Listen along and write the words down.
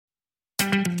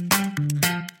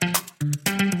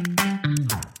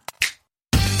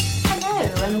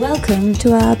Welcome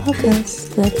to our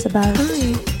podcast that's about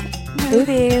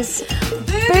boobies.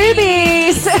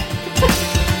 Boobies!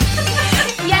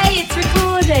 Yay, it's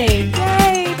recording!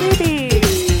 Yay,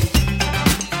 boobies!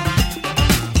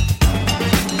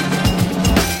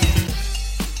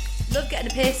 Love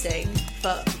getting a piercing,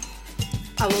 but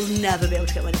I will never be able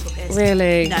to get my nipple pierced.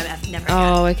 Really? No, never again.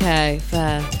 Oh, okay,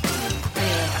 fair.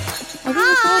 Are we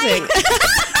recording?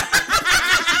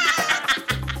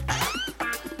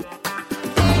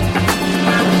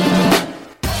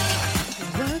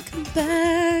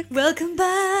 Welcome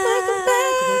back.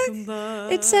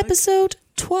 It's episode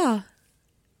 3.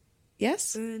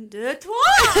 Yes? I thought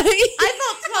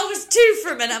 12 was 2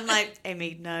 for a minute. I'm like,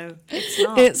 Amy, no, it's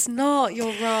not. It's not,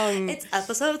 you're wrong. It's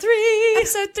episode 3.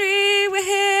 episode 3, we're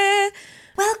here.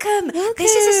 Welcome.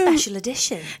 This is a special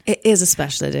edition. It is a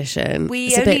special edition. We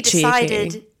it's a only bit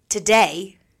decided cheeky.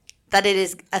 today that it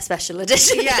is a special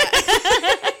edition. Yeah.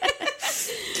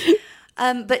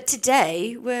 But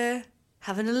today we're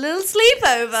having a little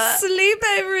sleepover.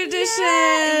 Sleepover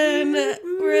edition. Yeah.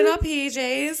 We're in our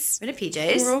PJs. We're in a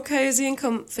PJs. We're all cozy and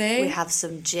comfy. We have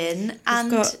some gin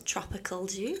and got- tropical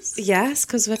juice. Yes,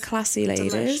 because we're classy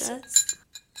ladies. Delicious.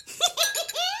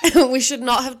 We should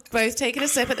not have both taken a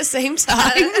sip at the same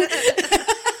time.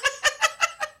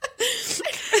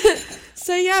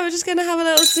 So yeah, we're just going to have a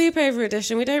little sleepover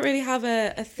edition. We don't really have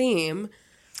a theme,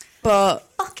 but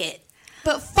Fuck it.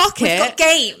 fuck We've it. got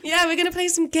game. Yeah, we're going to play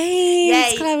some games,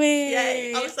 Yay. Chloe.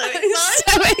 Yay. I'm so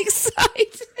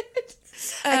excited.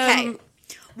 Okay.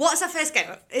 What's our first game?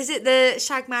 Is it the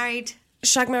Shag Married?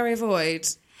 Shag, Marry, Avoid.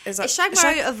 Is that It's Shag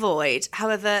Marry Avoid.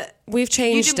 However, We've you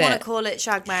changed didn't it. want to call it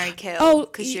Shag Marry Kill Oh,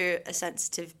 because you're a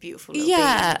sensitive, beautiful little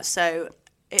Yeah. being. So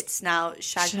it's now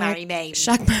Shag Marry Maim.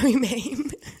 Shag, Marry,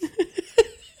 Maim.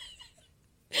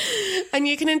 And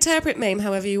you can interpret Maim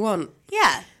however you want.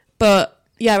 Yeah. But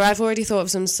yeah, I've already thought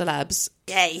of some celebs.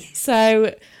 Yay.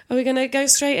 So are we going to go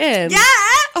straight in? Yeah.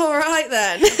 All right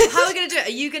then. How are we going to do it?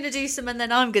 Are you going to do some and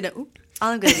then I'm going to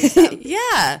do some?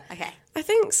 Yeah. Okay. I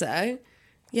think so.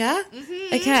 Yeah?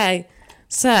 Mm-hmm. Okay.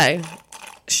 So,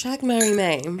 Shag, Marry,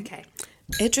 Maim. Okay.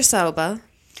 Idris Elba.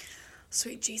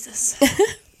 Sweet Jesus.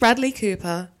 Bradley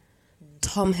Cooper.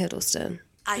 Tom Hiddleston.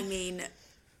 I mean,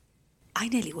 I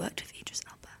nearly worked with Idris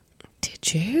Elba.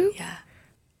 Did you? Yeah.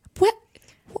 What?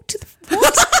 What? How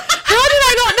did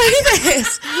I not know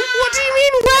this? What do you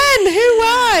mean when? Who?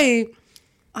 Why?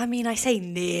 I mean, I say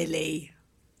nearly.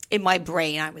 In my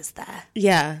brain, I was there.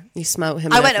 Yeah, you smelt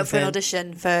him. I went up for an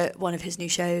audition for one of his new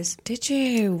shows. Did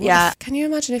you? What Yeah. Can you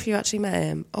imagine if you actually met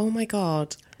him? Oh my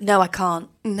God. No, I can't.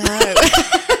 No.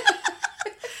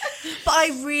 But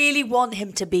I really want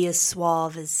him to be as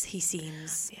suave as he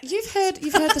seems. Yeah, You've heard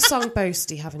the song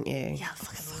Boasty, haven't you? I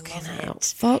fucking love it.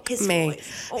 Fuck His me.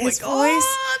 voice. Oh His my God.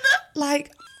 voice,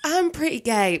 like, I'm pretty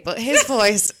gay, but his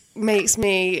voice makes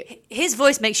me His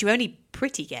voice makes you only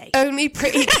pretty gay. only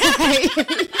pretty gay.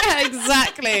 Yeah,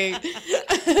 exactly.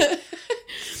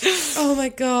 Oh my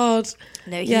God.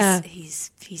 No,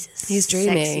 he's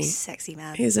dreamy. sexy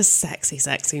man. He's a sexy,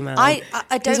 sexy man. I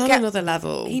don't He's on get another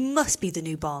level. He must be the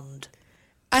new Bond.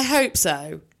 I hope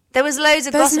so. There was loads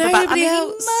of There's gossip about. I nobody mean,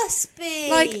 else. he must be.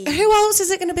 Like, who else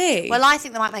is it going to be? Well, I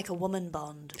think they might make a woman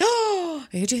Bond. Oh,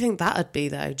 who do you think that'd be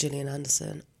though? Gillian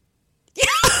Anderson.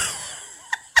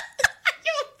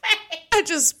 I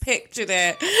just pictured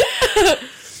it.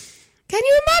 Can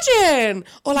you imagine?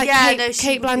 Or like Kate she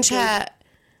would be Blanchett.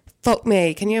 Fuck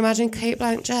me. Can you imagine Kate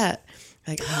Blanchett?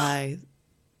 Like, hi.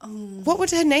 What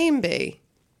would her name be?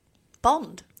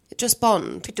 Bond. Just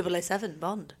Bond. 007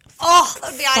 Bond. Oh,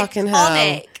 that would be Fucking iconic.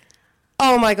 hell.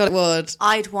 Oh my God, it would.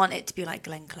 I'd want it to be like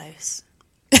Glenn Close.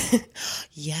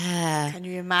 Yeah. Can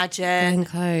you imagine? Glenn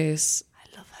Close.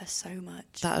 I love her so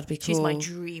much. That would be cool. She's my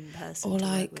dream person Or to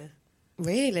like, work with.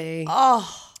 really?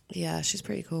 Oh, Yeah, she's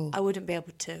pretty cool. I wouldn't be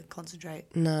able to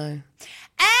concentrate. No.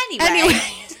 Anyway.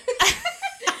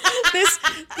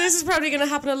 This is probably going to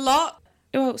happen a lot.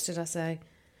 Who else did I say?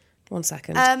 1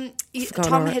 second. Tom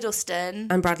already. Hiddleston.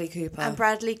 And Bradley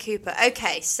Cooper.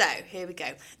 Okay, so here we go.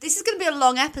 This is going to be a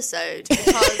long episode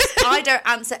because I don't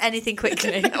answer anything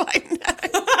quickly. No, I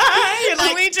know. You're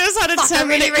like, we just had a "Fuck, I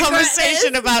really 10-minute regret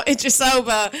conversation this." about Idris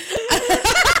Elba.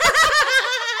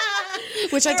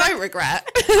 Which I don't regret.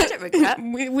 I don't regret.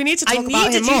 We need to I talk about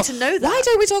him needed you more. to know that. Why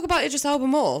don't we talk about Idris Elba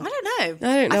more? I don't know.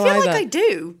 I don't know I feel either. like I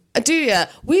do. Do you?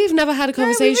 We've never had a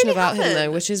conversation really about him haven't.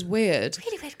 though, which is weird.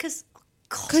 Really weird because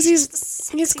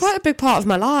He's quite a big part of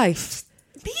my life.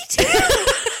 Me too.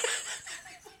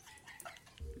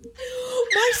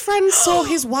 My friend saw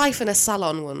his wife in a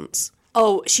salon once.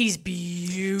 Oh, she's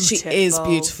beautiful. She is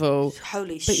beautiful.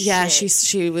 Holy shit. But yeah,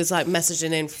 she was like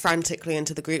messaging in frantically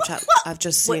into the group chat. I've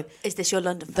just seen. Wait, is this your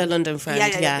London friend? The London friend,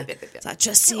 yeah. Yeah. It's like,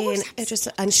 just seeing Idris,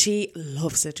 and she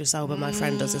loves Idris Elba, my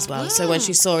friend does as well. So when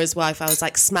she saw his wife, I was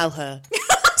like, smell her.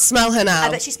 Smell her now. I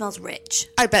bet she smells rich.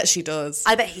 I bet she does.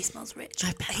 I bet he smells rich.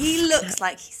 I bet he looks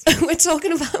like he's... We're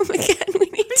talking about him again. We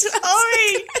need to...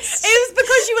 Sorry. It was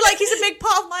because you were like, he's a big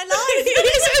part of my life. He's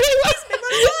been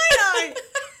my life.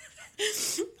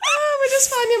 Oh, we're just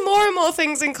finding more and more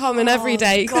things in common every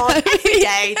day. God, every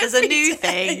day there's a new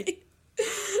thing.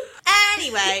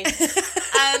 Anyway,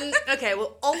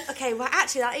 well,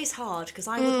 actually, that is hard because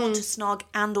I would want to snog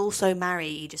and also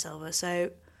marry Idris Elba.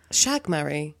 So, shag,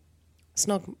 marry,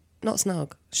 snog, not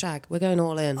snog, shag. We're going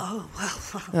all in. Oh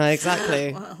well.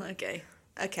 Exactly. Well,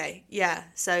 okay, yeah.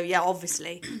 So yeah,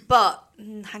 obviously, but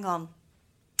hang on.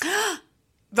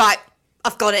 Right,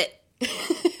 I've got it.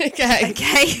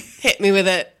 Okay. Hit me with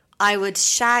it. I would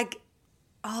shag.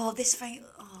 Oh, this thing.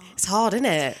 Oh. It's hard, isn't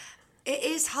it? It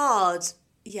is hard.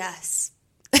 Yes.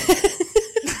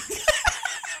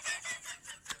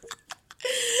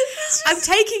 I'm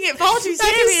taking it far too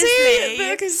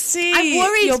seriously. I can see I'm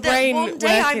worried your that brain one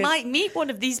day working. I might meet one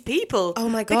of these people. Oh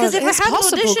my God, Because if it's I have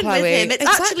possible, an audition Chloe. with him, it's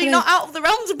Exactly. actually not out of the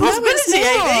realms of No, it's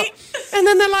possibility, not. Amy. And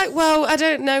then they're like, well, I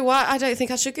don't know why. I don't think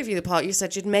I should give you the part. You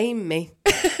said you'd maim me.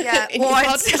 Yeah, In or your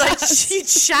I'd say like, podcast. she'd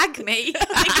shag me.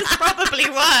 I think it's probably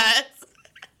worse.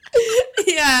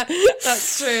 Yeah,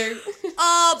 that's true.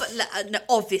 Oh, but no,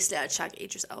 obviously I'd shag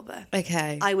Idris Elba.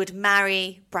 Okay. I would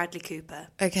marry Bradley Cooper.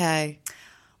 Okay.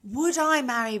 Would I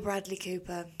marry Bradley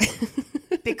Cooper?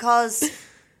 Because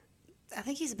I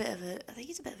think he's a bit of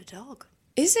a dog.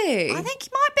 Is he? I think he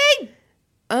might be.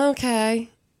 Okay.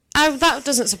 That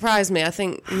doesn't surprise me. I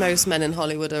think most men in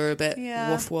Hollywood are a bit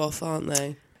woof woof, aren't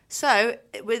they? So,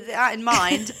 with that in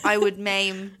mind, I would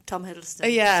maim Tom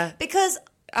Hiddleston. Yeah. Because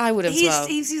I would as well.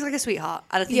 he's like a sweetheart,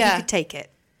 and I think Yeah. he could take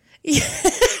it.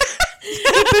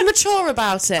 He'd be mature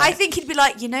about it. I think he'd be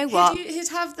like, you know what? He'd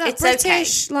have that It's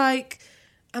British, like,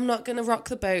 I'm not going to rock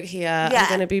the boat here. Yeah. I'm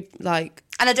going to be like...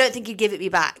 And I don't think he'd give it me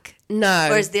back. No.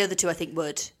 Whereas the other two, I think,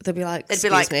 would. They'd be like, They'd be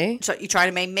like, me? so you're trying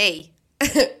to maim me?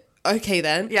 Okay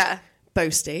then. Yeah.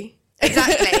 Boasty.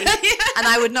 Exactly. And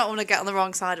I would not want to get on the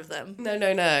wrong side of them. No.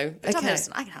 But Tom Okay. Hiddleston,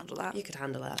 I can handle that. You could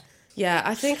handle that. Yeah,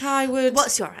 I think I would...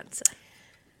 What's your answer?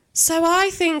 So I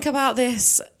think about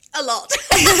this... A lot.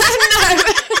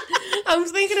 I'm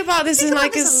thinking about this in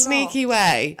like a sneaky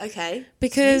way. Okay.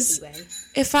 Because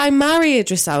if I marry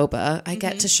Idris Elba, I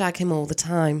get to shag him all the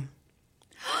time.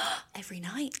 Every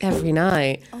night. Every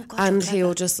night. Oh, God, and you're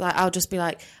he'll just like, I'll just be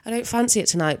like, I don't fancy it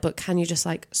tonight, but can you just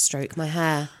like stroke my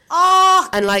hair? Oh,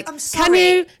 And like, I'm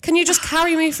sorry. can you just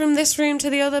carry me from this room to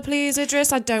the other, please,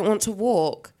 Idris? I don't want to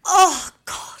walk. Oh,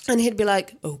 God. And he'd be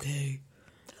like, okay.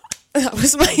 That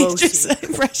was my Idris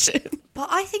impression. But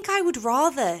I think I would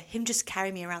rather him just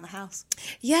carry me around the house.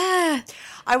 Yeah.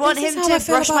 I want This is him how I to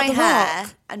feel brush about my The hair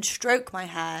Rock. and stroke my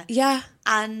hair. Yeah.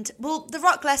 And, well, The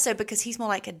Rock less so because he's more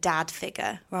like a dad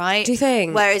figure, right? Do you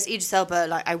think? Whereas Idris Elba,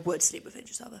 like, I would sleep with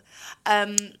Idris Elba.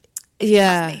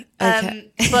 Yeah.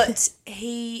 Okay. But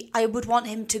I would want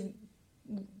him to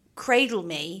cradle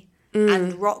me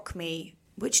and rock me,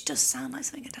 which does sound like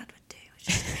something a dad would do, which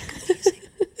is very confusing.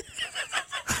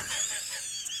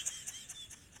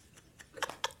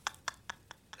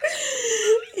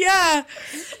 Yeah.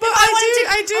 But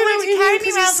I do know what you mean,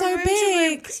 'cause he's so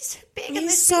big. Because he's so big He's and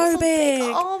those so beautiful big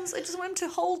big. arms. I just want him to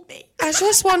hold me. I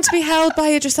just want to be held by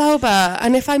Idris Elba,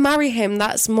 and if I marry him,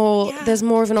 that's more. Yeah. There's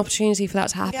more of an opportunity for that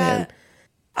to happen. Yeah.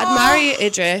 I'd marry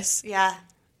Idris. Yeah.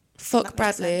 Fuck makes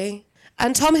Bradley.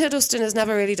 And Tom Hiddleston has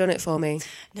never really done it for me.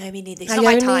 No, me neither. He's not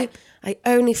my type. I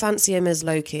only fancy him as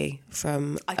Loki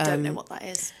from. I don't know what that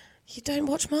is. You don't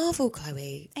watch Marvel,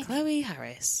 Chloe. Chloe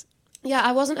Harris. Yeah,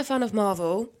 I wasn't a fan of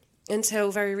Marvel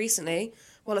until very recently.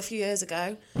 Well, a few years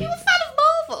ago. You're a fan of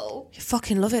Marvel? You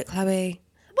fucking love it, Chloe.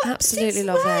 What? Absolutely Since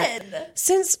love when? it.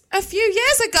 Since a few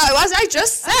years ago, as I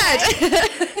just said.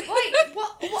 Wait,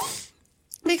 what?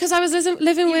 Because I was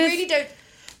living You with. really don't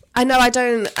I know I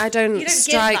don't give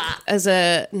strike that. as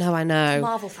a. No, I know.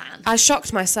 Marvel fan. I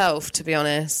shocked myself, to be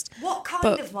honest. What kind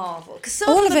But of Marvel? Because some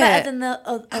all of them of are it. better than the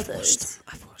others.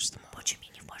 I've watched them all. What do you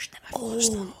mean you've watched them? I've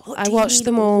watched them. I watched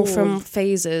them all from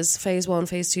phases. Phase 1,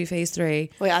 phase 2, phase 3.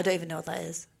 Wait, I don't even know what that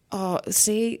is. Oh,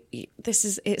 see,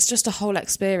 it's just a whole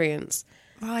experience.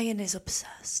 Ryan is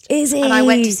obsessed. Is he? And I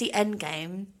went to see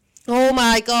Endgame. Oh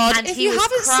my God. And if he you was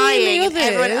haven't crying seen the and others,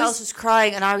 everyone else was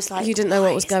crying and I was like, you didn't know what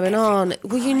why was is going on.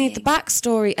 everyone Well, you need the crying?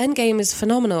 backstory. Endgame is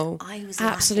phenomenal. I was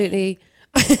absolutely.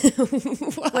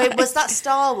 Wait, was that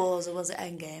Star Wars or was it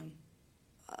Endgame?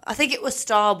 I think it was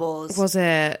Star Wars. Was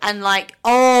it? And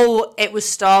it was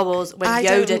Star Wars when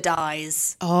Yoda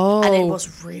dies. Oh. And it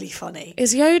was really funny.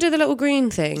 Is Yoda the little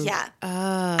green thing? Yeah.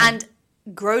 And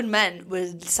grown men were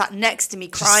sat next to me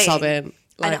crying. Just sobbing.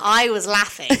 And I was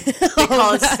laughing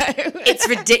because it's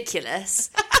ridiculous.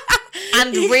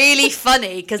 And really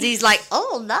funny because he's like,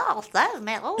 oh no, that's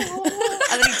me. Oh.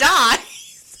 And then he dies.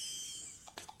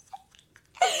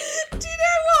 Do you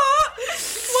know what?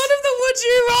 One of the would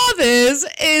you rathers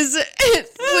is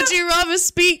would you rather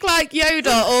speak like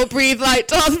Yoda or breathe like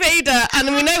Darth Vader? And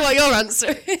we know what your answer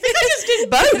is. I just did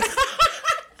both.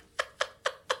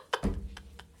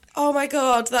 Oh my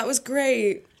god, that was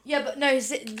great. Yeah, but no,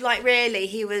 really,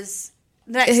 he was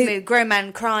next to me, grown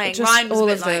man crying. Just Ryan was all a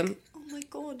bit of like, them. oh my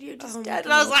god, you're just dead. God.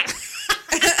 And I was like,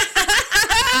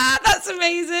 That's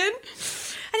amazing.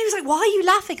 and he was like, why are you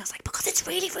laughing? I was like, because it's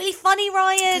really, really funny,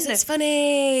 Ryan. It's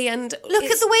funny, and Look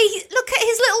at the way look at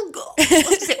his little,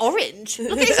 what is it, orange?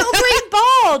 Look at his little green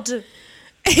bod.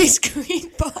 his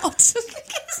green bod. Look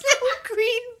at his little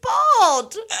green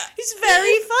bod. He's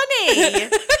very funny.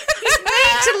 He's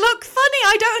made to look funny.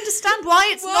 I don't understand why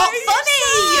it's not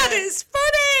funny. It's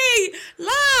funny.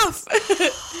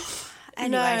 Laugh.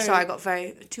 Anyway, No. sorry, I got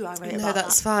too irate No, about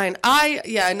that's that. fine. I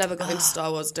never got into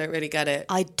Star Wars. Don't really get it.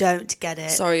 I don't get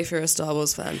it. Sorry if you're a Star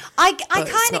Wars fan. I but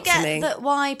it's kind of not for me. get that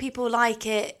why people like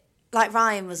it. Like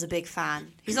Ryan was a big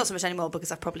fan. He's not so much anymore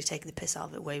because I've probably taken the piss out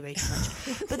of it way, way too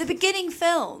much. But the beginning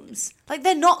films,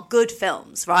 they're not good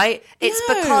films, right? It's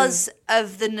No. because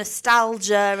of the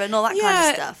nostalgia and all that kind Yeah.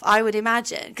 of stuff. I would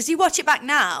imagine because you watch it back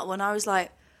now, and I was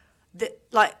like,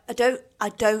 I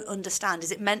don't understand.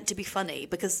 Is it meant to be funny?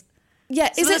 Because Yeah,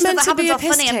 some is of it the meant stuff to that be a happens are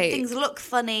piss funny and take? things look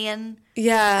funny and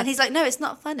Yeah. he's like, no, it's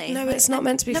not funny. No, Like, it's not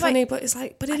meant to be no, funny, but it's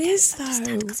like, but it is though.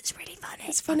 because it's really funny.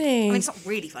 It's funny. I mean, it's not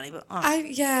really funny, but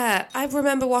I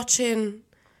remember watching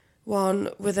one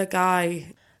with a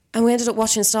guy, and we ended up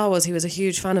watching Star Wars. He was a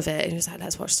huge fan of it, and he was like,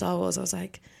 "Let's watch Star Wars." I was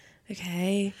like,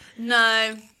 "Okay,"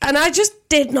 no. and I just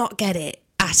did not get it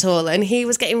at all. And he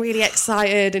was getting really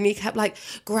excited, and he kept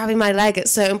grabbing my leg at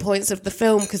certain points of the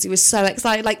film because he was so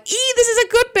excited. Like, this is a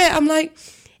good bit. I'm like,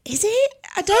 is it?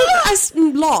 I don't.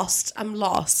 I'm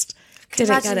lost. Didn't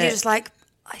Imagine get it. you're just like,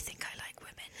 I think I like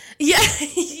women. Yeah,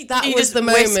 that You was just the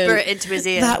moment. whisper it into his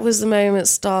ear. That was the moment.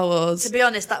 Star Wars. To be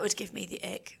honest, that would give me the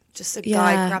ick. Just a Yeah.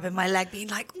 guy grabbing my leg, being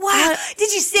like, "Wow,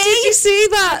 did you see? Did you see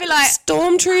that? I'd be like,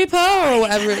 Stormtrooper or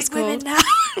whatever I it's like women called.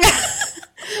 now."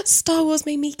 Star Wars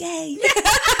made me gay.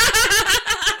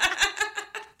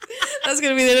 That's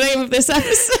going to be the name of this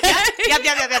episode. Yep.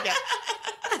 Oh my god.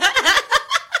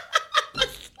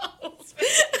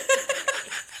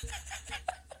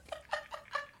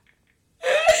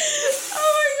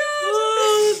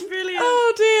 Oh, brilliant.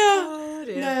 Oh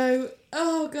dear. No.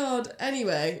 Oh god.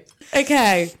 Anyway.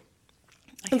 Okay.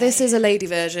 This is a lady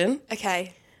version.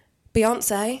 Okay.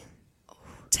 Beyonce,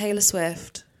 Taylor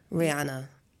Swift, Rihanna.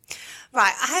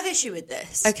 Right, I have issue with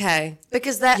this. Okay.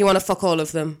 Because they're... You want to fuck all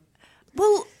of them?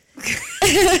 Well,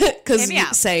 Because Hear me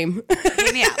out. same.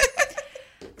 hear me out.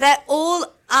 They're all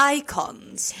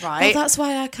icons, right? Well, that's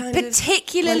why I kind of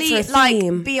particularly went for a like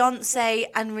theme. Beyonce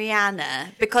and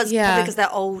Rihanna because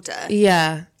they're older.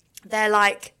 Yeah. They're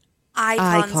like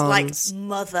icons, Icons. like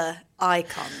mother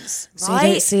icons, So right?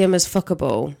 you don't see them as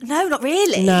fuckable? No, not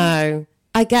really. No.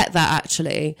 I get that,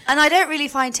 actually. And I don't really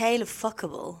find Taylor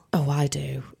fuckable. Oh, I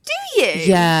do. Do you?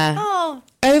 Yeah. Oh,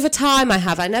 Over time, I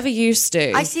have. I never used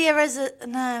to. I see her as a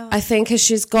no. I think as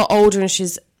she's got older and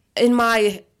she's, in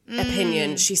my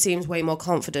opinion, she seems way more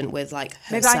confident with, herself.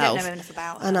 Maybe I don't know enough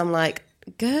about her. And I'm like,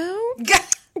 girl?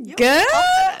 You're Girl?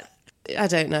 confident. I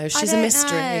don't know. She's a don't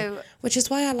mystery. know. Which is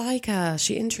why I like her.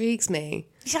 She intrigues me.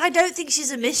 See, I don't think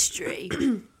she's a mystery.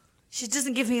 She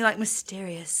doesn't give me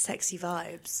mysterious, sexy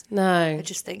vibes. No. I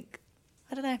just think,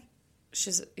 I don't know.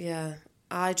 She's, yeah.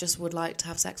 I just would like to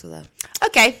have sex with her.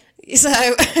 Okay, So,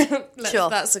 sure.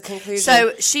 That's a conclusion.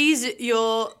 So she's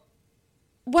your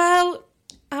Well,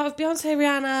 out of Beyonce,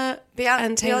 Rihanna,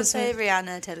 and Taylor Beyonce, Swift.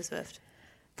 Rihanna, Taylor Swift.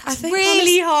 That's think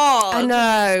really hard. I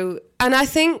know. And I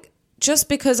think just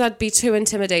because I'd be too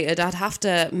intimidated, I'd have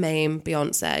to maim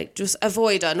Beyonce. Just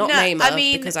avoid her, not No, maim her, I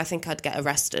mean- because I think I'd get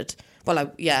arrested.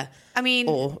 Well, yeah. I mean,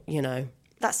 Or,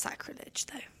 that's sacrilege,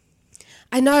 though.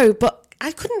 I know, but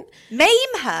I couldn't... Maim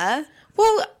her?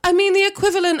 Well, I mean, the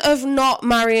equivalent of not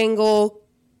marrying or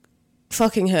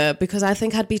fucking her, because I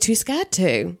think I'd be too scared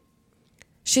to.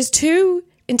 She's too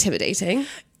intimidating.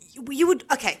 You would...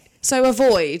 Okay. So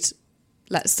avoid,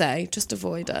 let's say, just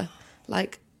avoid her.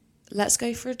 Let's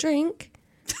go for a drink.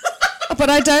 But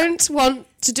I don't want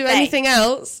to do anything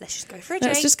else. Let's just go for a drink.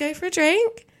 Let's just go for a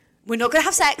drink. We're not going to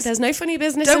have sex. There's no funny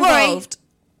business Don't worry. involved.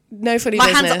 No funny My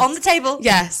business. hands are on the table.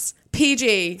 Yes.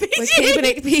 PG. We're keeping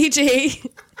it PG.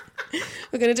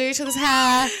 We're going to do each other's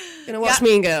hair. We're going to watch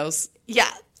Mean Girls. Yeah.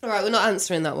 All right, we're not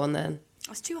answering that one then.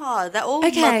 It's too hard. They're all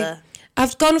Okay. mother.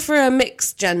 I've gone for a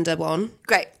mixed gender one.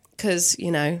 Great. Because,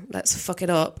 let's fuck it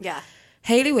up. Yeah.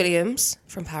 Hayley Williams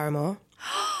from Paramore.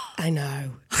 I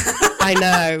know. I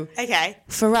know. Okay.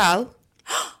 Pharrell.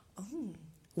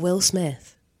 Will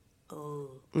Smith.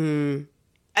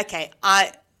 Okay.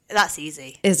 That's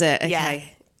easy. Is it? Okay. Yeah.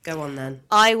 Go on then.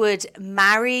 I would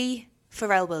marry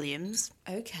Pharrell Williams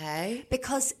Okay.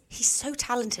 because he's so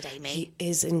talented, Amy. He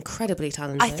is incredibly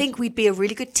talented. I think we'd be a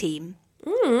really good team.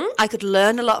 I could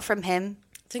learn a lot from him.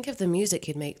 Think of the music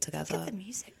you'd make together. The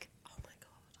music. Oh my God.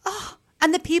 Oh,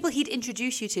 and the people he'd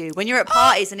introduce you to when you're at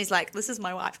parties and he's like, this is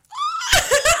my wife.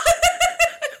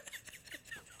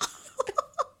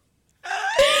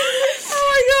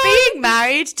 Being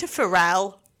married to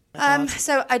Pharrell.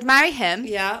 So I'd marry him.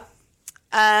 Yeah.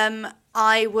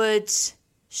 I would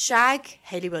shag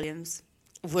Hayley Williams.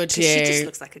 Would you? She just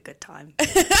looks like a good time.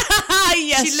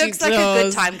 Yes, She looks like a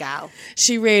good time gal.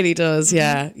 She really does,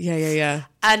 yeah. Yeah.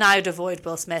 And I would avoid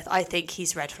Will Smith. I think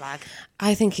he's red flag.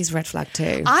 I think he's red flag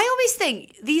too. I always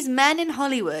think these men in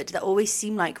Hollywood that always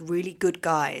seem like really good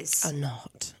guys Are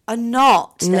not. are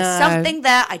not. There's No. something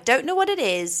there. I don't know what it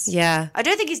is. Yeah. I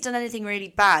don't think he's done anything really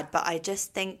bad, but I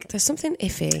just think There's something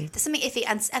iffy. there's something iffy.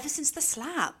 And ever since the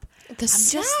slap, The I'm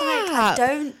just like, slap. I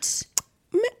don't...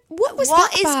 What was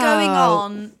What that is about? going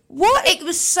on? What? It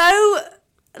was so,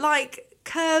 like,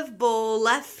 curveball,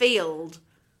 left field.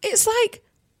 It's like,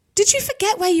 did you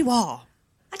forget where you are?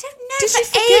 I don't know. Did you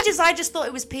For forget- ages, I just thought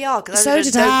it was PR because So I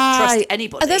just did don't I. trust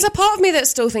anybody. There's a part of me that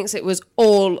still thinks it was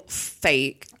all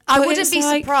fake. I But wouldn't it's be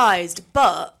like- surprised,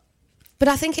 but... But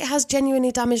I think it has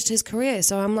genuinely damaged his career.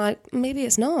 So I'm like, maybe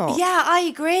it's not. Yeah, I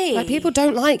agree. Like, people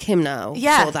don't like him now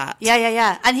for that.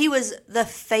 Yeah. And he was the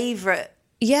favourite.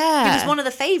 Yeah. He was one of the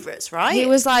favourites, right? He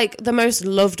was like the most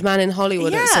loved man in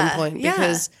Hollywood at some Yeah, point yeah.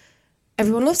 because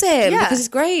everyone loves him Yeah. because he's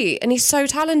great and he's so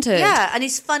talented. Yeah, and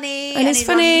he's funny. And he's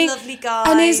funny. a lovely guy.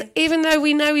 And he's, even though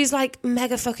we know he's like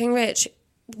mega fucking rich,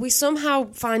 we somehow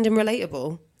find him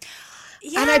relatable.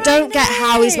 Yeah, And I don't get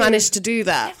how he's know. managed to do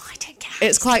that. No, I don't get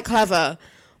It's quite clever.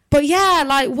 But yeah,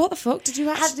 like, what the fuck did you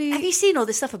actually... Have you seen all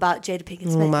this stuff about Jada Pinkett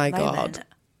Smith? Oh my at the moment? God.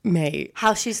 Mate,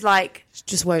 How she's like...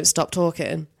 just won't stop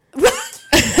talking.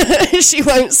 She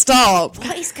won't stop.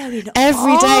 What is going on?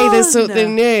 Every day there's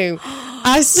something new.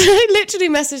 I literally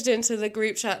messaged into the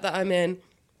group chat that I'm in,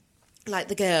 like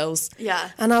the girls. Yeah.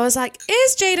 And I was like,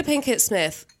 is Jada Pinkett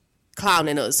Smith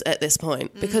clowning us at this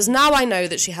point? Because now I know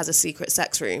that she has a secret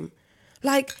sex room.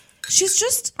 Like, she's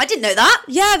just... I didn't know that.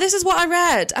 Yeah, this is what I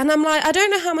read. And I'm like, I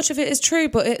don't know how much of it is true,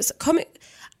 but it's coming...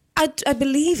 I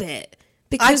believe it.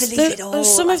 Because believe it all.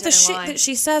 some I of the don't know shit why. that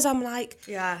she says, I'm like,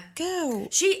 Yeah. girl,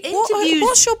 She what- interviews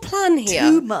what's your plan here?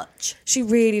 too much. She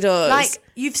really does. Like,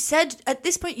 you've said... At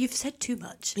this point, you've said too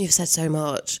much. You've said so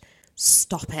much.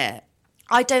 Stop it.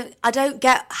 I don't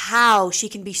get how she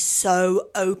can be so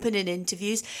open in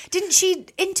interviews. Didn't she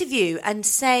interview and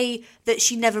say that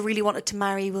she never really wanted to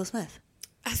marry Will Smith?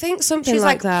 I think something She's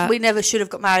like that. We never should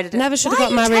have got married. Never should have got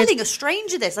Why are you married. telling a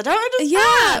stranger this? I don't understand.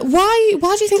 Yeah.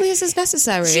 Why do you think this is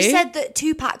necessary? She said that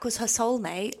Tupac was her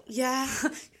soulmate. Yeah.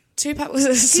 Tupac was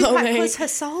a Tupac soulmate. was her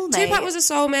soulmate. Tupac was a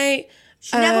soulmate.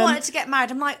 She never wanted to get married.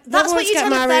 I'm like, that's wanted what to you get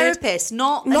tell a married. therapist,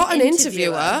 not Not an an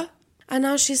interviewer. interviewer. And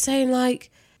now she's saying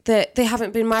like that they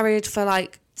haven't been married for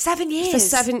like 7 years. for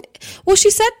 7. Well,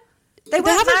 she said they weren't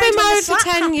haven't been married when the married for slap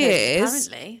 10 happened, years.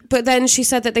 apparently. But then she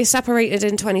said that they separated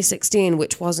in 2016,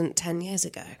 which wasn't 10 years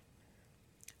ago.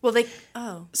 Well,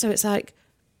 oh. So it's like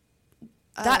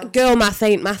that girl math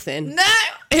ain't mathing. No!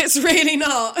 It's really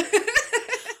not.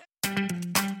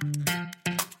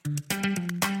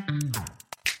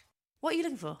 What are you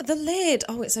looking for? The lid.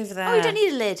 Oh, it's over there. Oh, you don't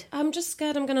need a lid. I'm just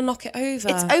scared I'm going to knock it over.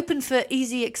 It's open for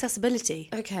easy accessibility.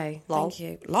 Okay, Lol. thank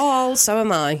you. Lol, so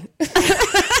am I.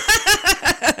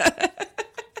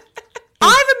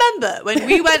 I remember when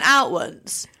we went out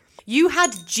once, you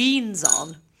had jeans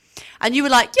on, and you were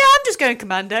like, yeah, I'm just going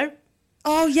commando.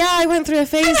 Oh, yeah, I went through a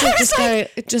phase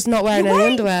of just not wearing You're any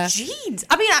wearing underwear. jeans.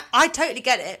 I mean, I totally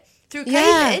get it. Through COVID,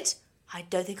 Yeah. I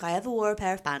don't think I ever wore a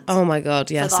pair of pants. Oh, my God,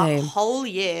 yeah, for the same. whole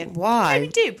year. Why?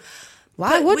 Maybe do. Why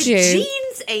But would with you?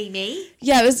 jeans, Amy.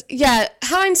 Yeah,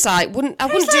 hindsight. I wouldn't do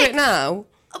like- it now.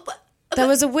 But There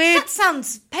was a weird... That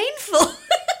sounds painful.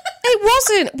 It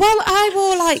wasn't. Well, I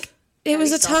wore like... It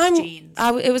was a soft time... jeans.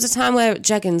 It was a time where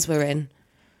jeggings were in.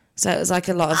 So it was like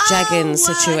a lot of jeggings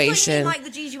I thought you situation. meant like the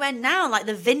jeans you wear now, like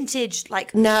the vintage,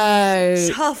 like No.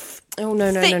 tough, Oh,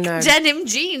 no, thick no. denim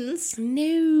jeans.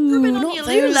 No, Rubbing on not your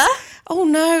those. Lula. Oh,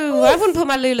 no. I wouldn't put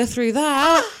my Lula through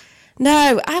that.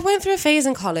 No, I went through a phase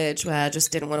in college where I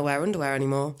just didn't want to wear underwear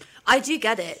anymore. I do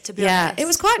get it, to be honest. Yeah, it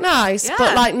was quite nice. Yeah.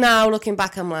 But, like, now looking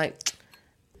back, I'm like,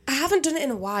 I haven't done it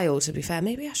in a while, to be fair.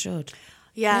 Maybe I should.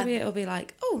 Yeah. Maybe it'll be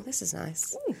like, oh, this is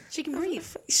nice. Ooh, she can breathe.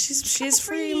 She's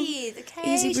free. Breathe,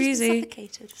 okay? Easy breezy. She's been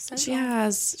suffocated for so She long.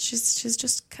 has. She's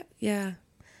just, yeah.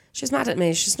 She's mad at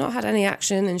me. She's not had any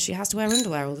action and she has to wear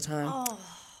underwear all the time. Oh.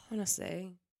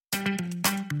 Honestly.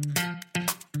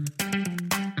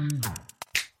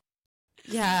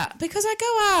 Yeah, because I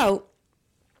go out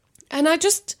and I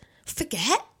just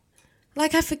forget.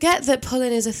 Like, I forget that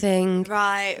pulling is a thing.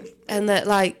 Right. And that,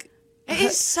 like... It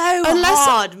is so unless-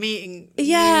 hard meeting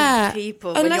new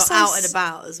people when you're unless out and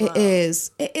about as well. It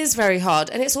is. It is very hard.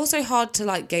 And it's also hard to,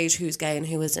 like, gauge who's gay and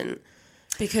who isn't.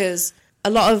 Because a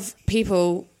lot of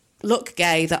people look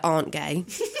gay that aren't gay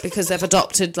because they've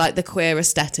adopted, like, the queer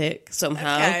aesthetic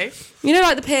somehow. Okay. You know,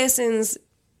 like, the piercings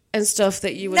and stuff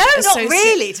that you would No, associate... not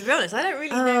really, to be honest. I don't really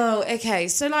know. Oh, okay.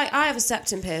 So, like, I have a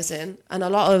septum piercing and a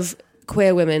lot of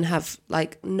queer women have,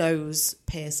 like, nose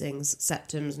piercings,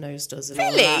 septums, nose studs and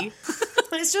all that. Really?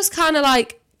 It's just kind of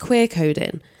like queer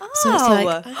coding. So it's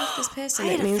like, I have this piercing. I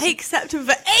had it means... a fake septum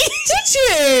for ages. Did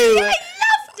you? I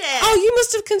loved it. Oh, you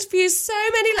must have confused so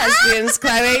many lesbians,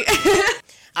 Chloe.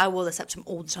 I wore the septum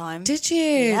all the time. Did you?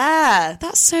 Yeah.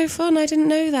 That's so fun. I didn't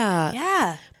know that.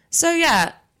 Yeah. So,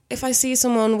 yeah, if I see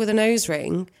someone with a nose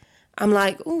ring, I'm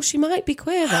like, oh, she might be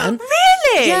queer then.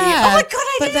 Really? Yeah. Oh my God,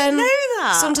 I didn't know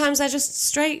that. Sometimes they're just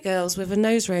straight girls with a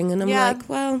nose ring, and I'm Yeah. like,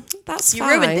 well, that's You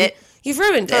fine. ruined it. You've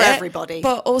ruined For it. everybody.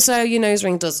 But also, your nose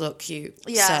ring does look cute.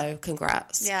 Yeah. So,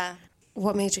 congrats. Yeah.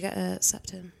 What made you get a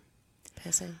septum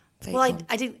piercing? Fake Well, one?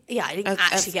 I didn't A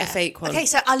actually get fake one. Okay,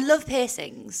 so I love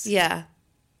piercings. Yeah.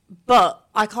 But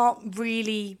I can't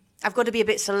really... I've got to be a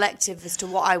bit selective as to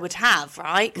what I would have,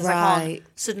 right? Because I Right. can't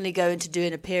suddenly go into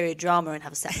doing a period drama and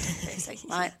have a septum piercing,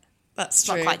 right? That's It's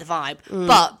not quite the vibe.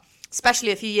 But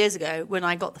especially a few years ago when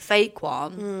I got the fake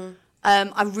one,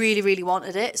 I really, really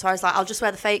wanted it. So I was like, I'll just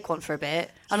wear the fake one for a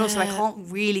bit. And also I Yeah.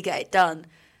 can't really get it done.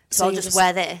 So I'll you just just-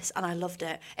 wear this. And I loved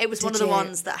it. It was one of Did the you?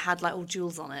 ones that had like all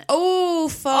jewels on it. Oh,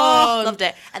 fun. Oh, loved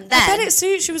it. And then... I bet it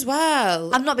suits you as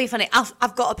well. I'm not being funny.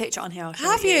 I've got a picture on here. I'll show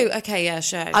Have you? Okay, yeah,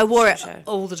 show. I wore it Show.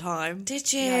 all the time.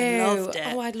 Did you? Yeah, I loved it.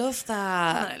 Oh, I love And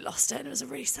that. then I lost it and it was a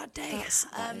really sad day.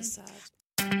 That is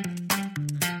sad.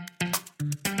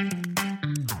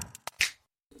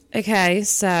 Okay,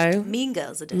 so Mean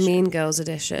Girls edition. Mean Girls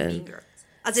edition. Mean Girls.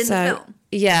 As in so, the film.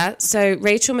 Yeah, so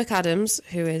Rachel McAdams,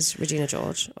 who is Regina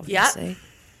George, obviously.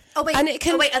 Oh wait, And it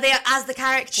can- oh wait, are they as the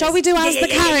characters? Shall we do as the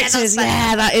characters? that's better.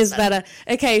 Yeah, that is better.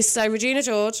 Okay, so Regina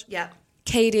George, Yeah.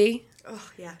 Katie, Oh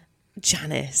yeah.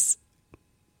 Janice.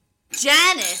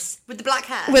 Janice with the black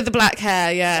hair. With the black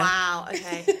hair, yeah. Wow.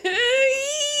 Okay.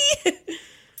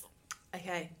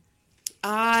 Okay.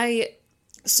 I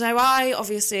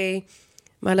obviously,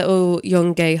 my little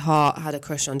young gay heart had a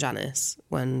crush on Janice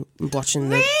when watching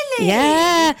the... Really?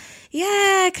 Yeah,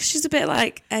 yeah, because she's a bit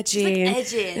like edgy. She's, like,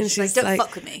 edgy and she's like, "Don't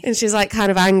fuck with me." And she's like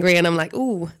kind of angry and I'm like,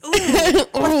 ooh. Ooh. What's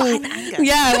behind the anger?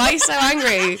 Yeah, why are you so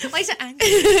angry? Why are you so angry?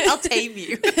 I'll tame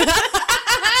you.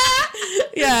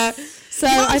 Yeah, so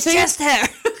I think... chest hair.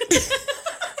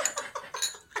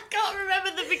 I can't remember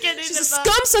the beginning She's a of that.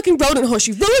 scum-sucking rodent horse.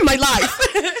 You ruined my life.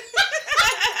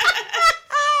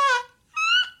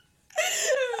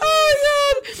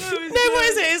 Oh, God. No, what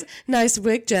is it? It's, nice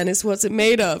wig, Janice. What's it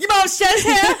made of? Your mom's chest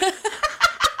hair.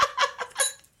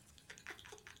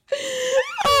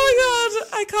 Oh, my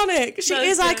God. Iconic. She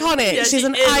is iconic. Yeah, She's she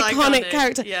an is iconic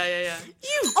character. Yeah.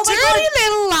 You Oh my dirty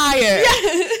little liar.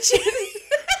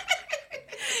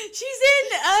 She's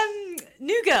in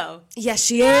New Girl. Yes,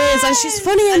 she is. And she's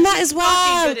funny in that as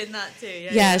well. Fucking good in that too.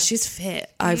 Yeah, she's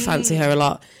fit. I fancy her a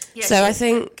lot. Yeah, so she I is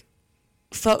think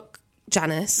fuck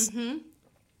Janice. Mm-hmm.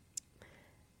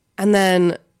 And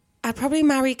then I'd probably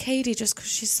marry Katie just because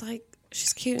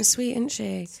she's cute and sweet, isn't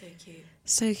she? So cute.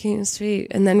 So cute and sweet.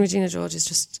 And then Regina George is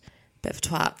just a bit of a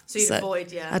twat. So you'd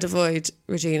avoid, yeah. I'd avoid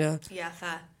Regina. Yeah,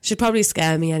 fair. She'd probably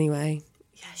scare me anyway.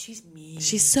 Yeah, she's mean.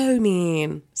 She's so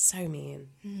mean. So mean.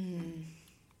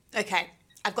 Okay,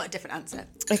 I've got a different answer.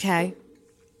 Okay.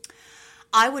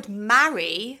 I would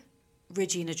marry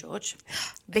Regina George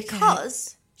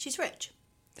because she's rich.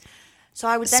 So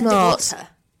I would then Smart. divorce her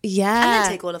Yeah. and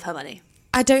then take all of her money.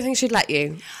 I don't think she'd let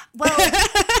you. Well,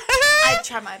 I'd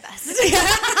try my best.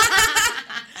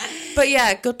 But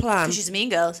yeah, good plan. She's a mean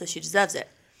girl, so she deserves it.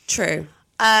 True.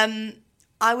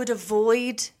 I would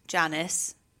avoid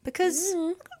Janice because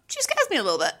she scares me a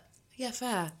little bit. Yeah,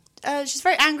 fair. She's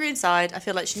very angry inside. I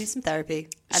feel like she needs some therapy.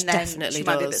 And She then definitely she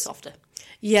might be a bit does. softer.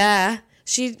 Yeah.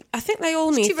 I think they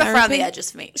all need Too therapy. rough around the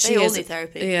edges for me. They all need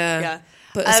therapy. Yeah.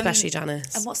 But especially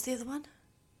Janice. And what's the other one?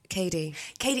 Katie.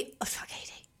 Katie. Oh, fuck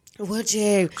Katie. Would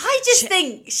you? I just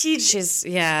think she's,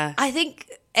 yeah. I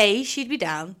think, A, she'd be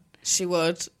down. She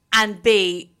would. And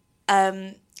B,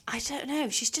 I don't know.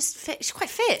 She's just fit. She's quite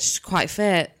fit. She's quite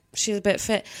fit. She's a bit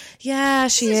fit. Yeah,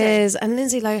 she is. And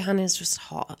Lindsay Lohan is just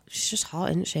hot. She's just hot,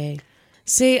 isn't she?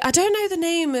 See, I don't know the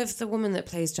name of the woman that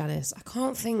plays Janice. I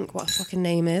can't think what her fucking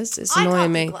name is. It's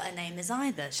annoying me. I can't think what her name is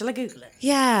either. Shall I Google it?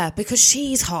 Yeah, because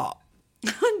she's hot.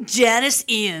 Janice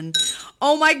Ian.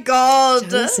 Oh my God.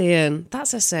 Janice Ian.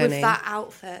 That's her surname. With that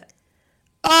outfit.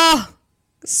 Oh,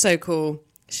 so cool.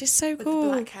 She's so cool. With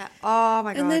the black hat. Oh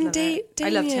my God. And then Damien. I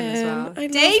loved him as well.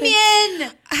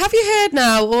 Damien! Have you heard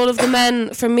now all of the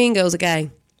men from Mean Girls are gay?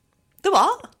 The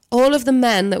what? All of the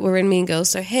men that were in Mean Girls.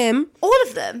 So him. All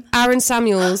of them? Aaron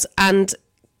Samuels and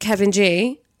Kevin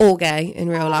G. All gay in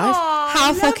real life.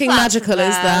 How fucking magical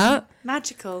is that?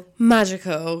 Magical.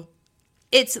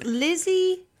 It's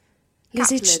Lizzie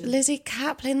Kaplan. Lizzie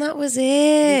Kaplan, that was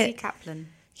it. Lizzie Kaplan.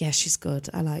 Yeah, she's good.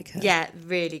 I like her. Yeah,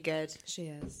 really good. She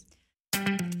is.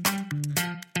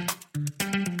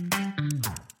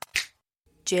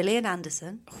 Gillian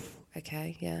Anderson.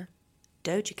 Okay, yeah.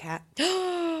 Doja Cat.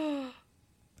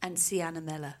 And Sienna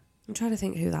Miller. I'm trying to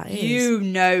think who that is. You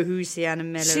know who Sienna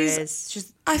Miller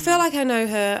is. I feel like I know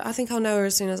her. I think I'll know her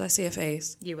as soon as I see her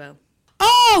face. You will.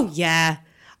 Oh, yeah.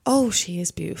 Oh, she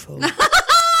is beautiful.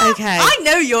 Okay. I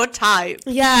know your type.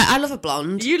 Yeah, I love a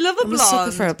blonde. You love a blonde. I'm a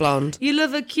sucker for a blonde. You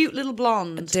love a cute little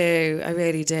blonde. I do. I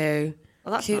really do.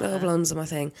 Well, that's cute not little her. blondes are my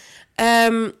thing.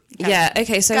 Yeah,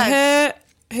 okay, so her...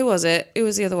 Who was it? Who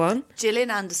was the other one? Gillian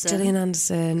Anderson.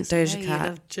 Doja Cat. You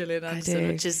love Gillian Anderson,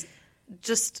 which is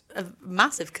just a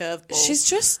massive curveball. She's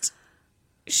just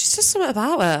something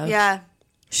about her. Yeah.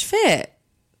 She's fit.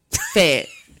 Fit.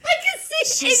 I can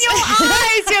see it in your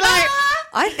eyes. You're like,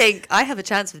 I think I have a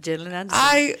chance with Gillian Anderson.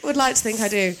 I would like to think I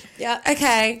do. Yeah.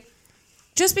 Okay.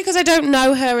 Just because I don't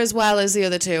know her as well as the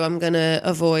other two, I'm going to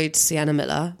avoid Sienna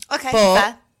Miller. Okay, but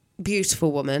fair.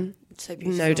 Beautiful woman. So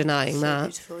beautiful. No denying that.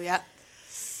 Beautiful, yeah.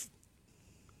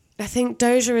 I think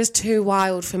Doja is too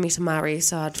wild for me to marry,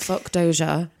 so I'd fuck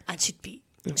Doja. And she'd be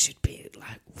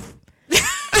like...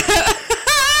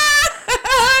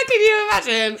 Can you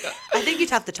imagine? I think you'd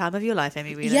have the time of your life,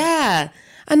 Amy Wheeler. Yeah.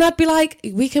 And I'd be like,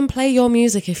 we can play your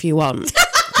music if you want.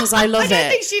 Because I love it. I don't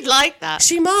think she'd like that.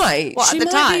 She might. What, she at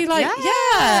the might time? be like,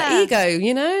 yeah, ego,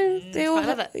 you know? They all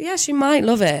love it. Yeah, she might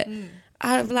love it.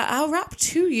 I'll rap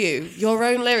to you your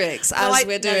own lyrics as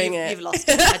we're doing it. You've lost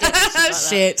it. I don't think she'd like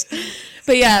Shit.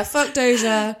 But yeah, fuck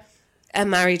Doja and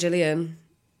marry Gillian.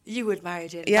 You would marry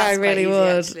Gillian. Yeah, That's I really quite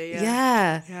would. easy,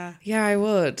 actually, Yeah, I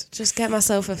would. Just get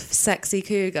myself a sexy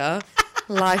cougar.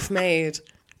 Life made.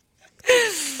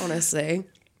 Honestly.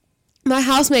 My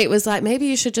housemate was like, maybe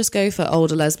you should just go for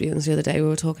older lesbians the other day. We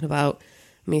were talking about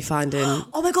me finding...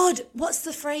 Oh my God, what's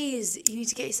the phrase? You need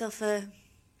to get yourself a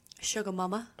sugar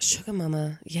mama. Sugar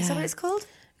mama, yeah. Is that what it's called?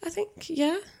 I think,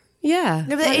 yeah. Yeah.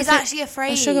 No, but it's actually a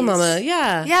phrase. A sugar mama,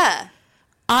 yeah. Yeah.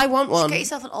 I want one. Get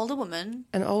yourself an older woman.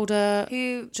 An older...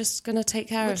 Who just going to take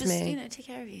care of me. Take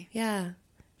care of you. Yeah.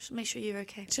 Just make sure you're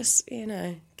okay. Just,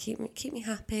 keep me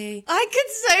happy. I could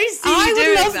so see I you would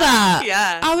doing love that.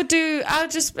 Yeah.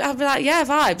 I'd be like, yeah,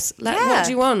 vibes. What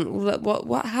do you want?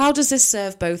 What? How does this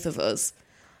serve both of us?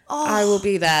 Oh, I will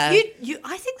be there.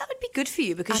 I think that would be good for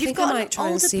you because you've got I might try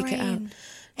an and older seek brain. it out.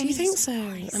 Do you think so?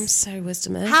 Wise. I'm so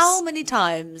wisdomous. How many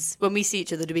times when we see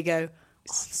each other do we go, oh, I'm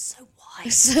so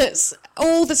wise? It's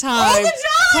all the time. All the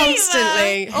time!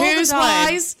 Constantly. All the Who's time.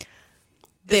 wise?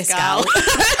 This gal.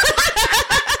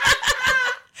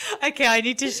 Okay, I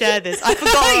need to share this. I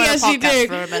forgot on Yes, a you podcast do.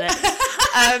 for a minute.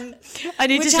 I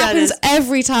need Which to share happens this.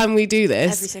 every time we do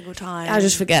this. Every single time. I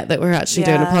just forget that we're actually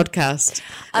doing a Yeah. podcast.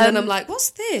 And then I'm like, what's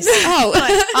this? Oh,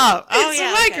 it's yeah,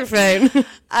 a microphone.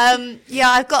 Yeah,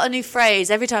 I've got a new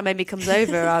phrase. Every time Amy comes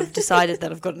over, I've decided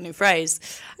that I've got a new phrase.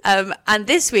 And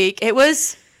this week, it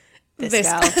was this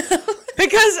gal.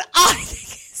 Because I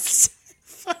think it's so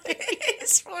funny.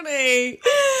 It's funny.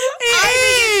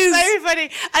 It's so funny.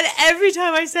 And every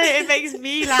time I say it, it makes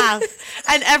me laugh.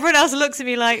 And everyone else looks at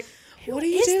me like, What are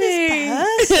you is doing?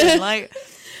 this person? Like,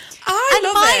 I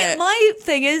love it. My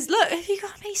thing is, look, have you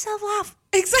got to make yourself laugh?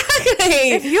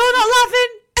 Exactly. If you're not laughing,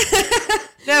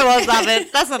 no one's laughing.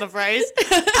 That's not a phrase.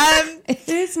 It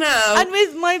is now. And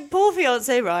with my poor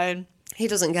fiance Ryan, He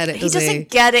doesn't get it, he does he? doesn't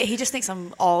get it. He just thinks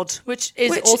I'm odd, which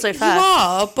is also fair. You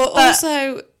are, but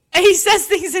also... He says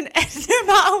things and no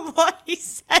matter what he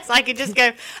says, I can just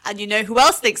go, and you know who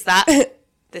else thinks that?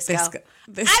 This girl.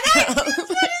 This I know, girl. it's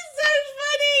so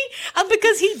funny. And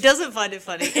because he doesn't find it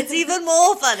funny, it's even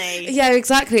more funny. Yeah,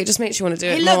 exactly. It just makes you want to do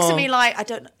it He more. looks at me like,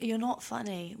 you're not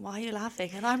funny. Why are you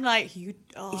laughing? And I'm like, you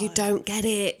don't get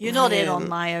it. You're not in on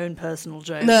my own personal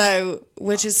joke. No,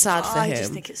 which is sad for him. I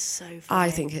just think it's so funny.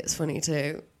 I think it's funny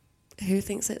too. Who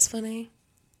thinks it's funny?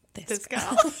 This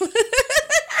girl.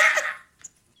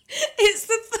 It's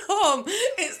the thumb.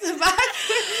 It's the back.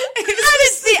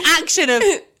 It's the action of...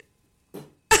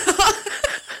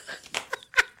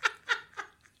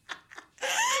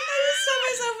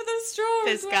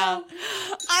 This girl.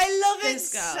 I love it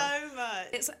so much.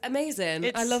 It's amazing.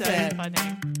 It's I love so it. funny.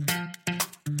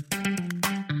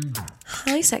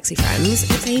 Hi, sexy friends.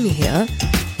 It's Amy here.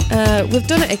 We've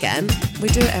done it again. We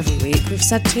do it every week. We've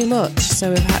said too much, so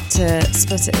we've had to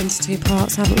split it into 2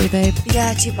 parts, haven't we, babe?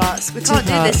 Yeah, 2 parts. We can't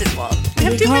do this in one. We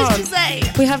have too much to say.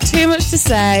 We have too much to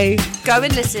say. Go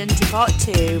and listen to part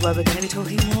 2, where we're going to be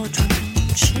talking more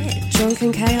drunken shit.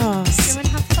 Drunken chaos. Go and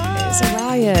have fun. It's a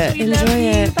riot. We Enjoy love you.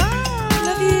 it. Bye.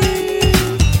 Love you.